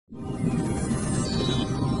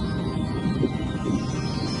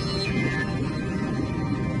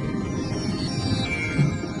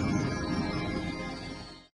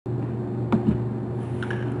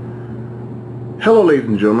Hello ladies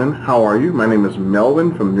and gentlemen, how are you? My name is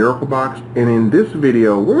Melvin from Miraclebox, and in this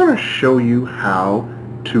video we're going to show you how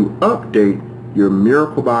to update your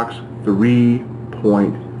Miraclebox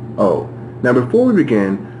 3.0. Now before we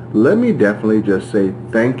begin, let me definitely just say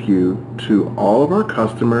thank you to all of our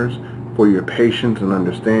customers for your patience and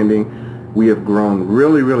understanding. We have grown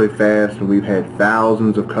really fast, and we've had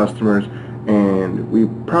thousands of customers, and we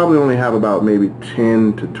probably only have about maybe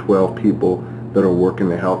 10 to 12 people that are working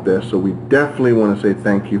to help this. So we definitely want to say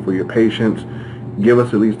thank you for your patience. Give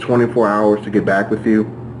us at least 24 hours to get back with you.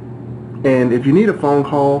 And if you need a phone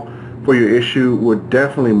call for your issue, we're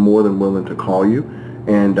definitely more than willing to call you.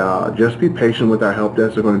 And just be patient with our help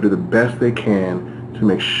desk. They're going to do the best they can to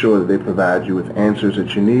make sure that they provide you with answers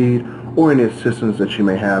that you need or any assistance that you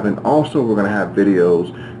may have. And also we're going to have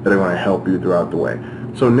videos that are going to help you throughout the way.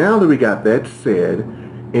 So now that we got that said,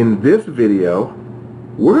 in this video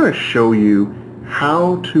we're going to show you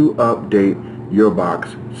how to update your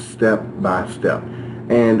box step by step.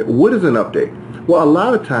 And what is an update? Well, a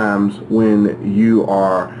lot of times when you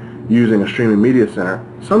are using a streaming media center,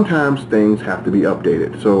 sometimes things have to be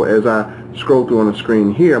updated. So as I scroll through on the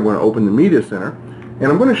screen here, I'm going to open the media center and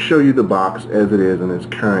I'm going to show you the box as it is in its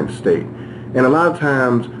current state. And a lot of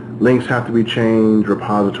times links have to be changed,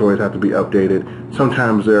 repositories have to be updated.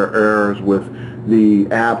 Sometimes there are errors with the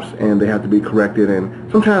apps and they have to be corrected,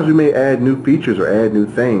 and sometimes we may add new features or add new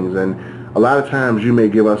things, and a lot of times you may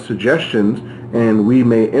give us suggestions and we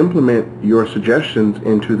may implement your suggestions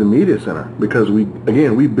into the media center, because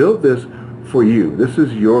we built this for you. This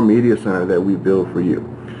is your media center that we build for you.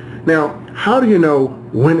 Now, how do you know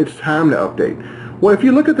when it's time to update? Well, if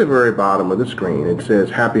you look at the very bottom of the screen, it says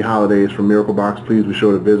Happy Holidays from Miraclebox. Please be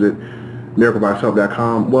sure to visit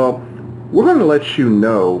miracleboxhelp.com. Well, we're going to let you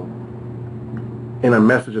know in a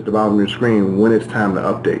message at the bottom of your screen when it's time to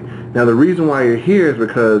update. Now the reason why you're here is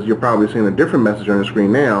because you're probably seeing a different message on the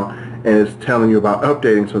screen now, and it's telling you about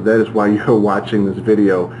updating, so that is why you're watching this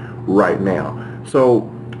video right now. So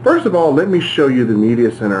first of all, let me show you the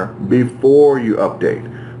media center before you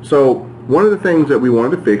update. So one of the things that we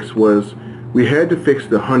wanted to fix was we had to fix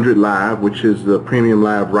the 100 live, which is the premium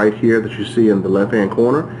live right here that you see in the left hand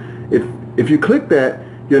corner. If you click that,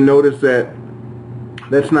 you'll notice that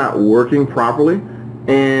that's not working properly,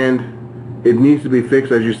 and it needs to be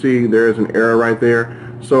fixed. As you see, there is an error right there.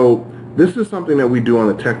 So this is something that we do on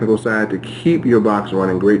the technical side to keep your box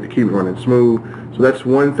running great, to keep it running smooth. So that's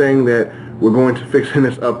one thing that we're going to fix in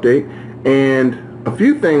this update. And a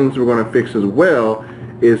few things we're going to fix as well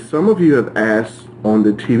is some of you have asked on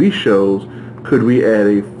the TV shows, could we add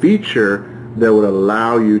a feature that would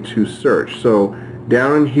allow you to search? So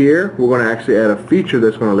down in here, we're going to actually add a feature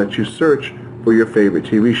that's going to let you search for your favorite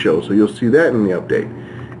TV show. So you'll see that in the update.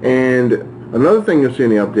 And another thing you'll see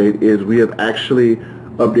in the update is we have actually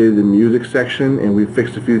updated the music section, and we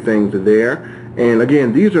fixed a few things there. And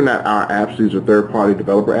again, these are not our apps, these are third-party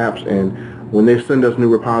developer apps, and when they send us new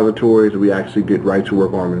repositories, we actually get right to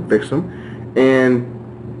work on them and fix them. And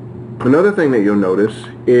another thing that you'll notice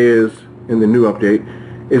is in the new update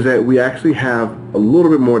is that we actually have a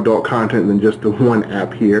little bit more adult content than just the one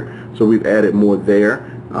app here. So we've added more there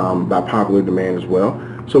by popular demand as well.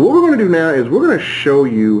 So what we're going to do now is we're going to show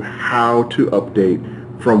you how to update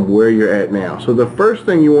from where you're at now. So the first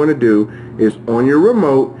thing you want to do is on your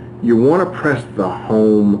remote, you want to press the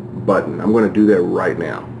home button. I'm going to do that right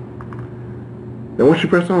now. Then once you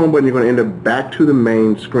press the home button, you're going to end up back to the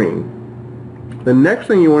main screen. The next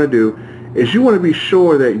thing you want to do is you want to be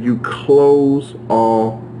sure that you close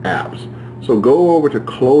all apps. So go over to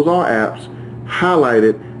close all apps, highlight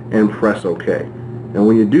it, and press OK. And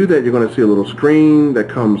when you do that, you're going to see a little screen that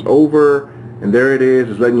comes over, and there it is.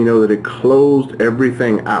 It's letting you know that it closed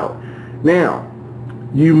everything out. Now,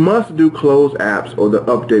 you must do close apps or the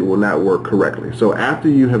update will not work correctly. So after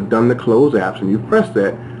you have done the close apps and you press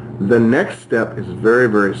that, the next step is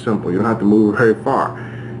very simple. You don't have to move very far.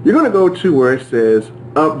 You're going to go to where it says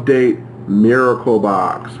Update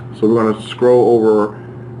Miraclebox. So we're going to scroll over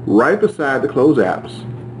right beside the close apps,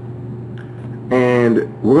 and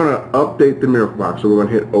we're going to update the Miraclebox. So we're going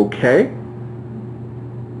to hit OK,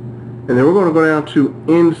 and then we're going to go down to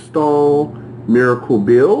Install Miracle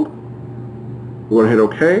Build. We're going to hit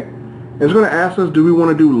OK, and it's going to ask us, do we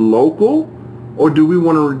want to do local or do we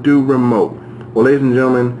want to do remote? Well, ladies and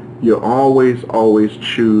gentlemen, you always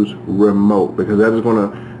choose remote, because that is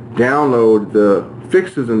going to download the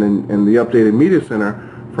fixes in the updated media center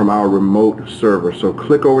from our remote server. So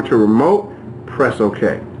click over to remote, press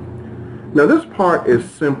OK. Now this part is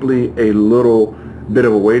simply a little bit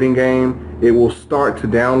of a waiting game. It will start to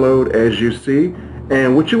download as you see,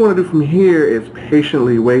 and what you want to do from here is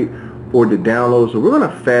patiently wait for it to download. So we're going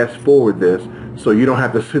to fast forward this so you don't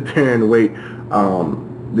have to sit there and wait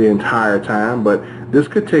the entire time. But this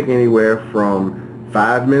could take anywhere from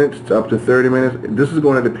 5 minutes to up to 30 minutes. This is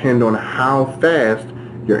going to depend on how fast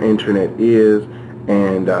your internet is.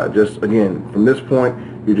 And just again, from this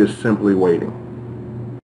point, you're just simply waiting.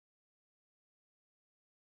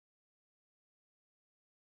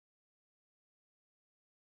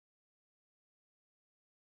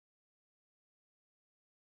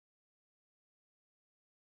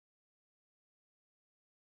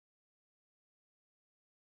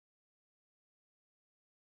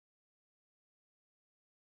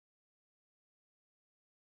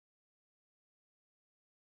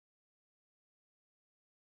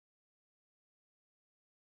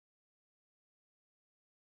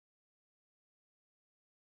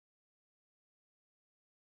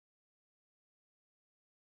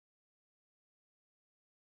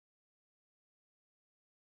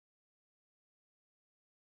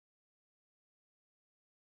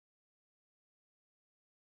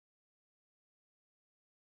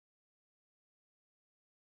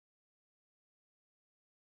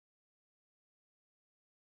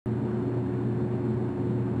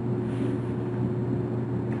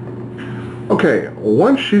 Okay,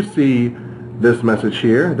 once you see this message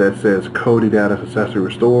here that says Cody data successfully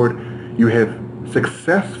restored, you have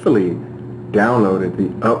successfully downloaded the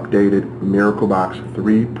updated Miraclebox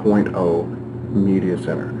 3.0 Media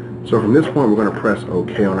Center. So from this point, we're going to press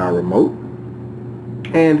OK on our remote.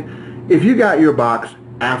 And if you got your box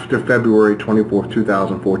after February 24th,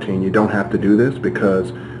 2014, you don't have to do this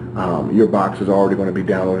because your box is already going to be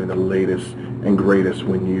downloading the latest and greatest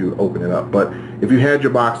when you open it up. But if you had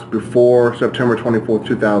your box before September 24th,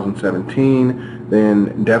 2017,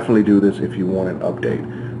 then definitely do this if you want an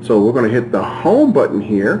update. So we're going to hit the home button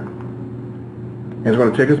here, and it's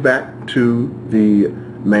going to take us back to the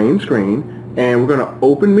main screen, and we're going to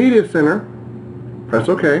open Media Center, press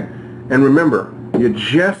OK, and remember, you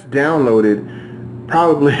just downloaded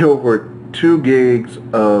probably over 2 gigs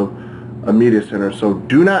of a Media Center, so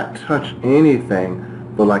do not touch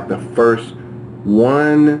anything for like the first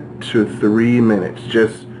 1 to 3 minutes.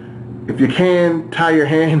 Just, if you can, tie your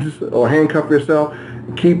hands or handcuff yourself.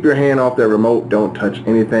 Keep your hand off that remote. Don't touch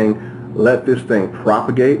anything. Let this thing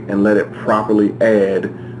propagate and let it properly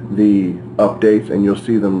add the updates, and you'll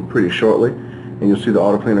see them pretty shortly, and you'll see the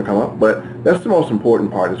auto cleaner come up. But that's the most important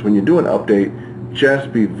part, is when you do an update,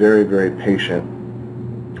 just be very, very patient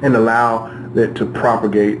and allow it to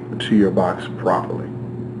propagate to your box properly.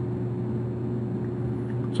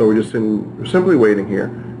 So we're just simply waiting here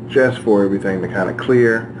just for everything to kind of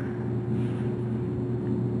clear.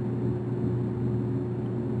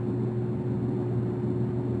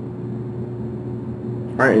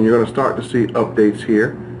 All right, and you're going to start to see updates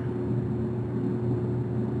here.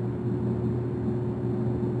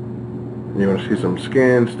 You're going to see some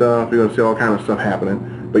scan stuff. You're going to see all kinds of stuff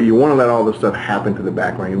happening. But you want to let all this stuff happen to the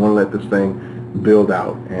background. You want to let this thing build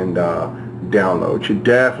out and download. You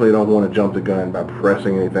definitely don't want to jump the gun by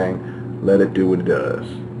pressing anything. Let it do what it does.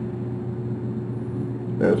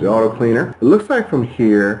 There's the auto cleaner. It looks like from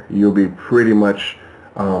here you'll be pretty much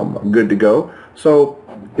good to go. So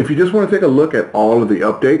if you just want to take a look at all of the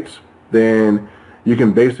updates, then you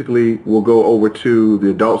can basically, we'll go over to the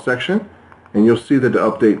adult section, and you'll see that the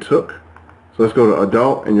update took. So let's go to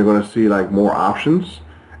adult, and you're going to see like more options.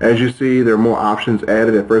 As you see, there are more options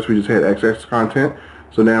added. At first we just had XX content.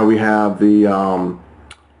 So now we have the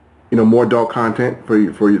more adult content for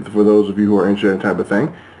those of you who are interested in that type of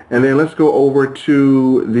thing. And then let's go over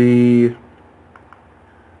to the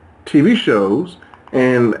TV shows,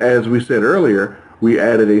 and as we said earlier, we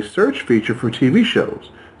added a search feature for TV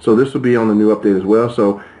shows. So this will be on the new update as well.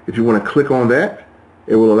 So if you want to click on that,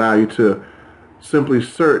 it will allow you to simply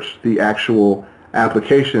search the actual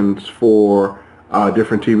applications for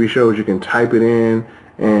different TV shows. You can type it in,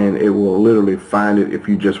 and it will literally find it if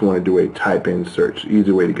you just want to do a type-in search.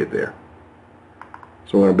 Easy way to get there.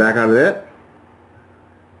 So we're going to back out of that.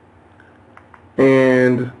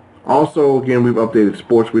 And also, again, we've updated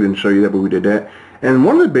sports. We didn't show you that, but we did that. And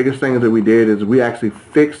one of the biggest things that we did is we actually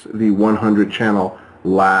fixed the 100 channel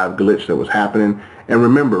live glitch that was happening. And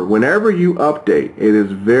remember, whenever you update, it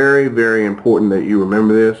is very, very important that you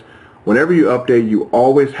remember this. Whenever you update, you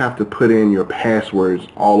always have to put in your passwords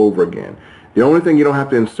all over again. The only thing you don't have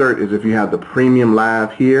to insert is if you have the premium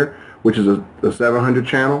live here, which is the 700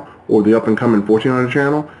 channel, or the up-and-coming 1400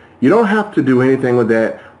 channel. You don't have to do anything with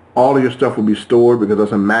that. All of your stuff will be stored because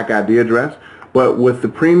that's a MAC ID address. But with the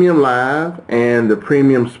premium live and the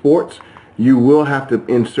premium sports, you will have to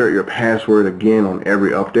insert your password again on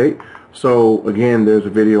every update. So again, there's a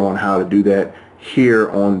video on how to do that here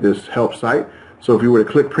on this help site. So if you were to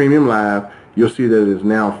click Premium Live, you'll see that it is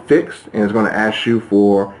now fixed and it's going to ask you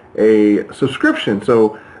for a subscription.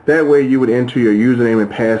 So that way you would enter your username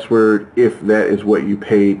and password if that is what you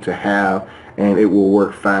paid to have, and it will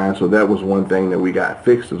work fine. So that was one thing that we got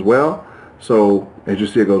fixed as well. So as you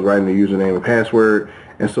see, it goes right in the username and password.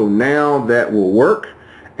 And so now that will work,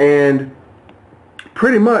 and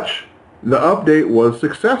pretty much the update was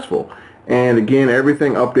successful. And again,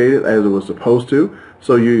 everything updated as it was supposed to.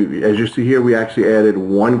 So as you see here, we actually added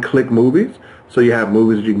one-click movies. So you have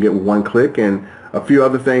movies that you can get with one click, and a few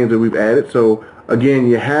other things that we've added. So again,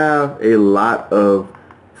 you have a lot of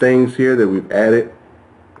things here that we've added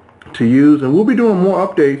to use, and we'll be doing more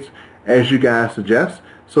updates as you guys suggest.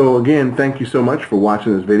 So again, thank you so much for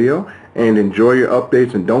watching this video, and enjoy your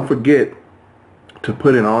updates, and don't forget to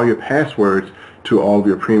put in all your passwords to all of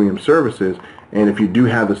your premium services. And if you do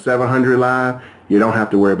have the 700 Live, you don't have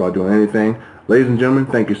to worry about doing anything. Ladies and gentlemen,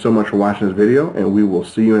 thank you so much for watching this video, and we will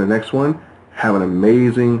see you in the next one. Have an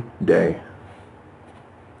amazing day.